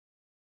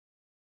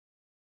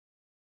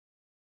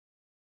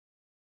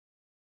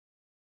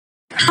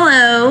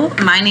Hello,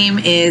 my name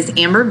is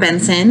Amber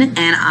Benson,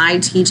 and I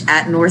teach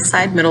at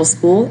Northside Middle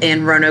School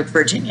in Roanoke,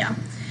 Virginia.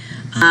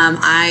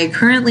 I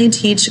currently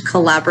teach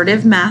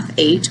Collaborative Math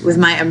 8 with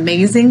my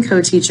amazing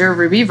co-teacher,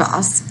 Ruby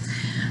Voss,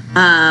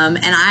 and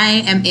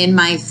I am in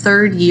my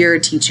third year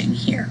teaching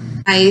here.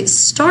 I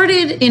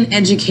started in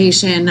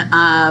education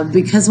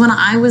because when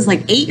I was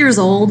like 8 years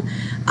old,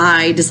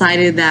 I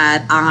decided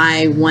that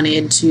I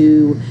wanted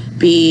to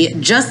be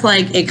just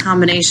like a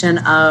combination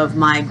of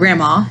my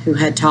grandma, who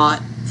had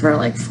taught for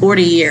like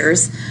 40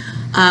 years,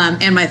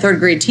 and my third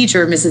grade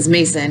teacher, Mrs.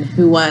 Mason,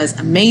 who was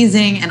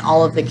amazing, and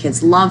all of the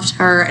kids loved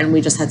her, and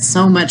we just had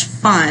so much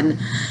fun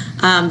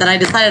that I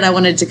decided I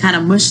wanted to kind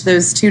of mush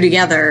those two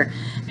together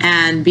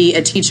and be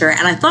a teacher.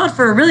 And I thought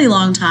for a really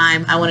long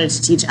time I wanted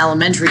to teach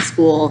elementary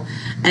school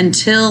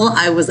until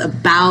I was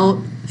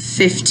about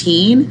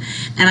 15,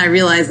 and I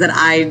realized that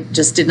I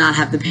just did not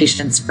have the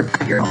patience for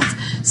 5-year-olds.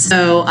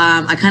 So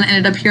I kind of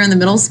ended up here in the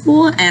middle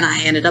school, and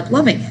I ended up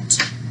loving it.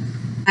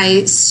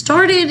 I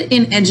started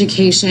in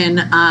education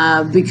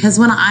because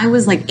when I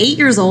was like 8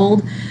 years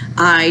old,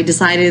 I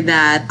decided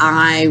that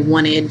I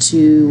wanted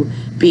to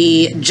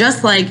be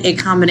just like a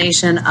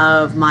combination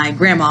of my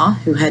grandma,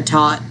 who had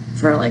taught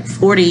for like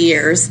 40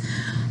 years,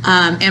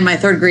 and my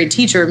third grade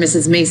teacher,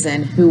 Mrs.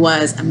 Mason, who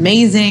was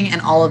amazing,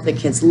 and all of the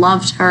kids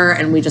loved her,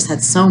 and we just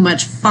had so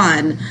much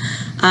fun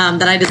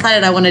that I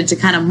decided I wanted to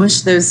kind of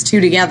mush those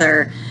two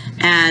together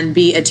and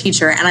be a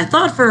teacher. And I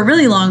thought for a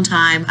really long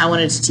time I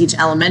wanted to teach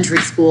elementary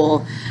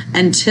school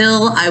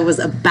until I was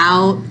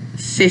about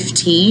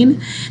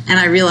 15, and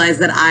I realized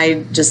that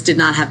I just did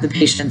not have the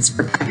patience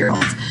for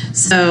 5-year-olds.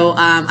 So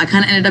I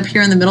kind of ended up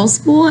here in the middle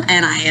school,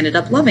 and I ended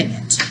up loving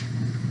it.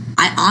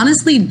 I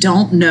honestly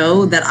don't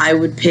know that I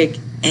would pick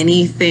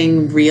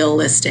anything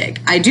realistic.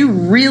 I do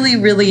really,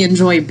 really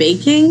enjoy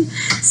baking,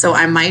 so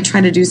I might try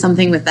to do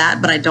something with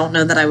that, but I don't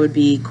know that I would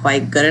be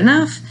quite good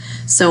enough.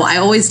 So I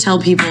always tell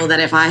people that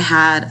if I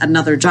had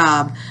another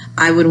job,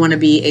 I would want to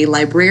be a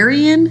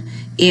librarian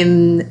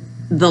in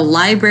the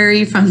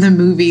library from the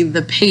movie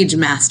The Page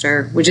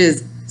Master, which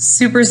is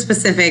super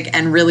specific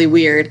and really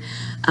weird.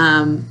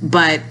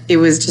 But it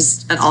was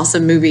just an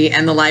awesome movie,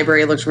 and the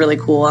library looked really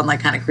cool and like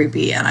kind of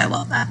creepy, and I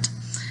love that.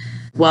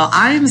 Well,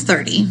 I'm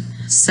 30,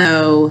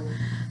 so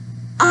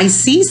I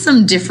see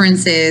some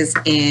differences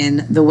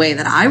in the way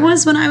that I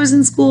was when I was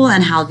in school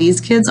and how these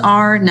kids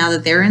are now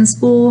that they're in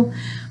school.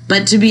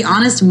 But to be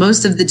honest,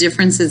 most of the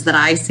differences that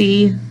I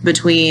see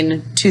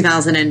between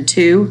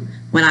 2002,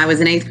 when I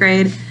was in 8th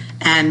grade,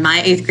 and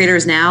my 8th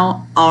graders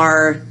now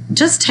are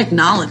just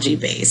technology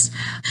based.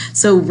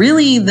 So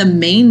really the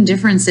main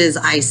differences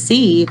I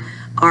see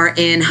are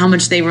in how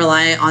much they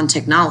rely on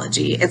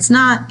technology. It's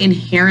not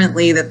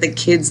inherently that the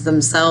kids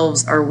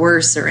themselves are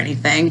worse or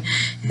anything.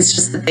 It's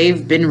just that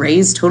they've been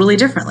raised totally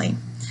differently.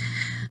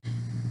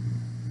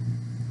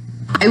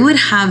 I would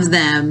have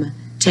them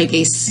take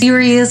a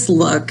serious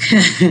look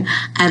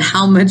at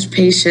how much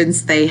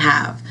patience they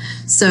have.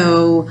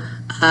 So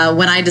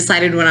when I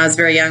decided when I was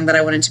very young that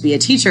I wanted to be a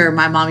teacher,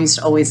 my mom used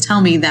to always tell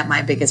me that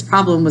my biggest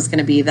problem was going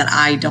to be that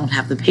I don't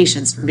have the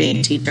patience for being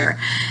a teacher.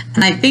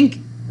 And I think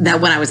that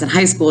when I was in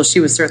high school,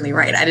 she was certainly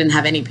right. I didn't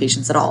have any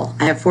patience at all.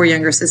 I have 4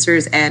 younger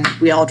sisters, and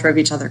we all drove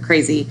each other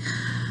crazy.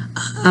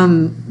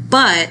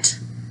 But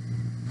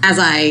as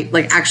I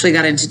actually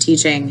got into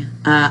teaching,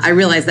 I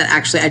realized that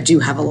actually I do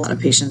have a lot of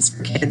patience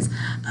for kids,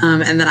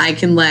 and that I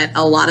can let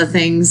a lot of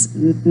things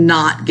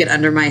not get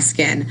under my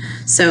skin.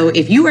 So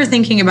if you are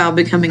thinking about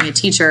becoming a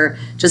teacher,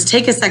 just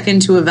take a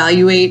second to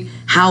evaluate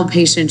how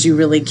patient you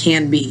really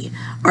can be.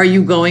 Are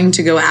you going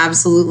to go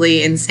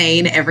absolutely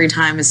insane every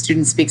time a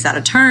student speaks out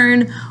of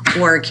turn,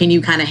 or can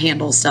you kind of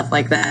handle stuff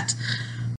like that?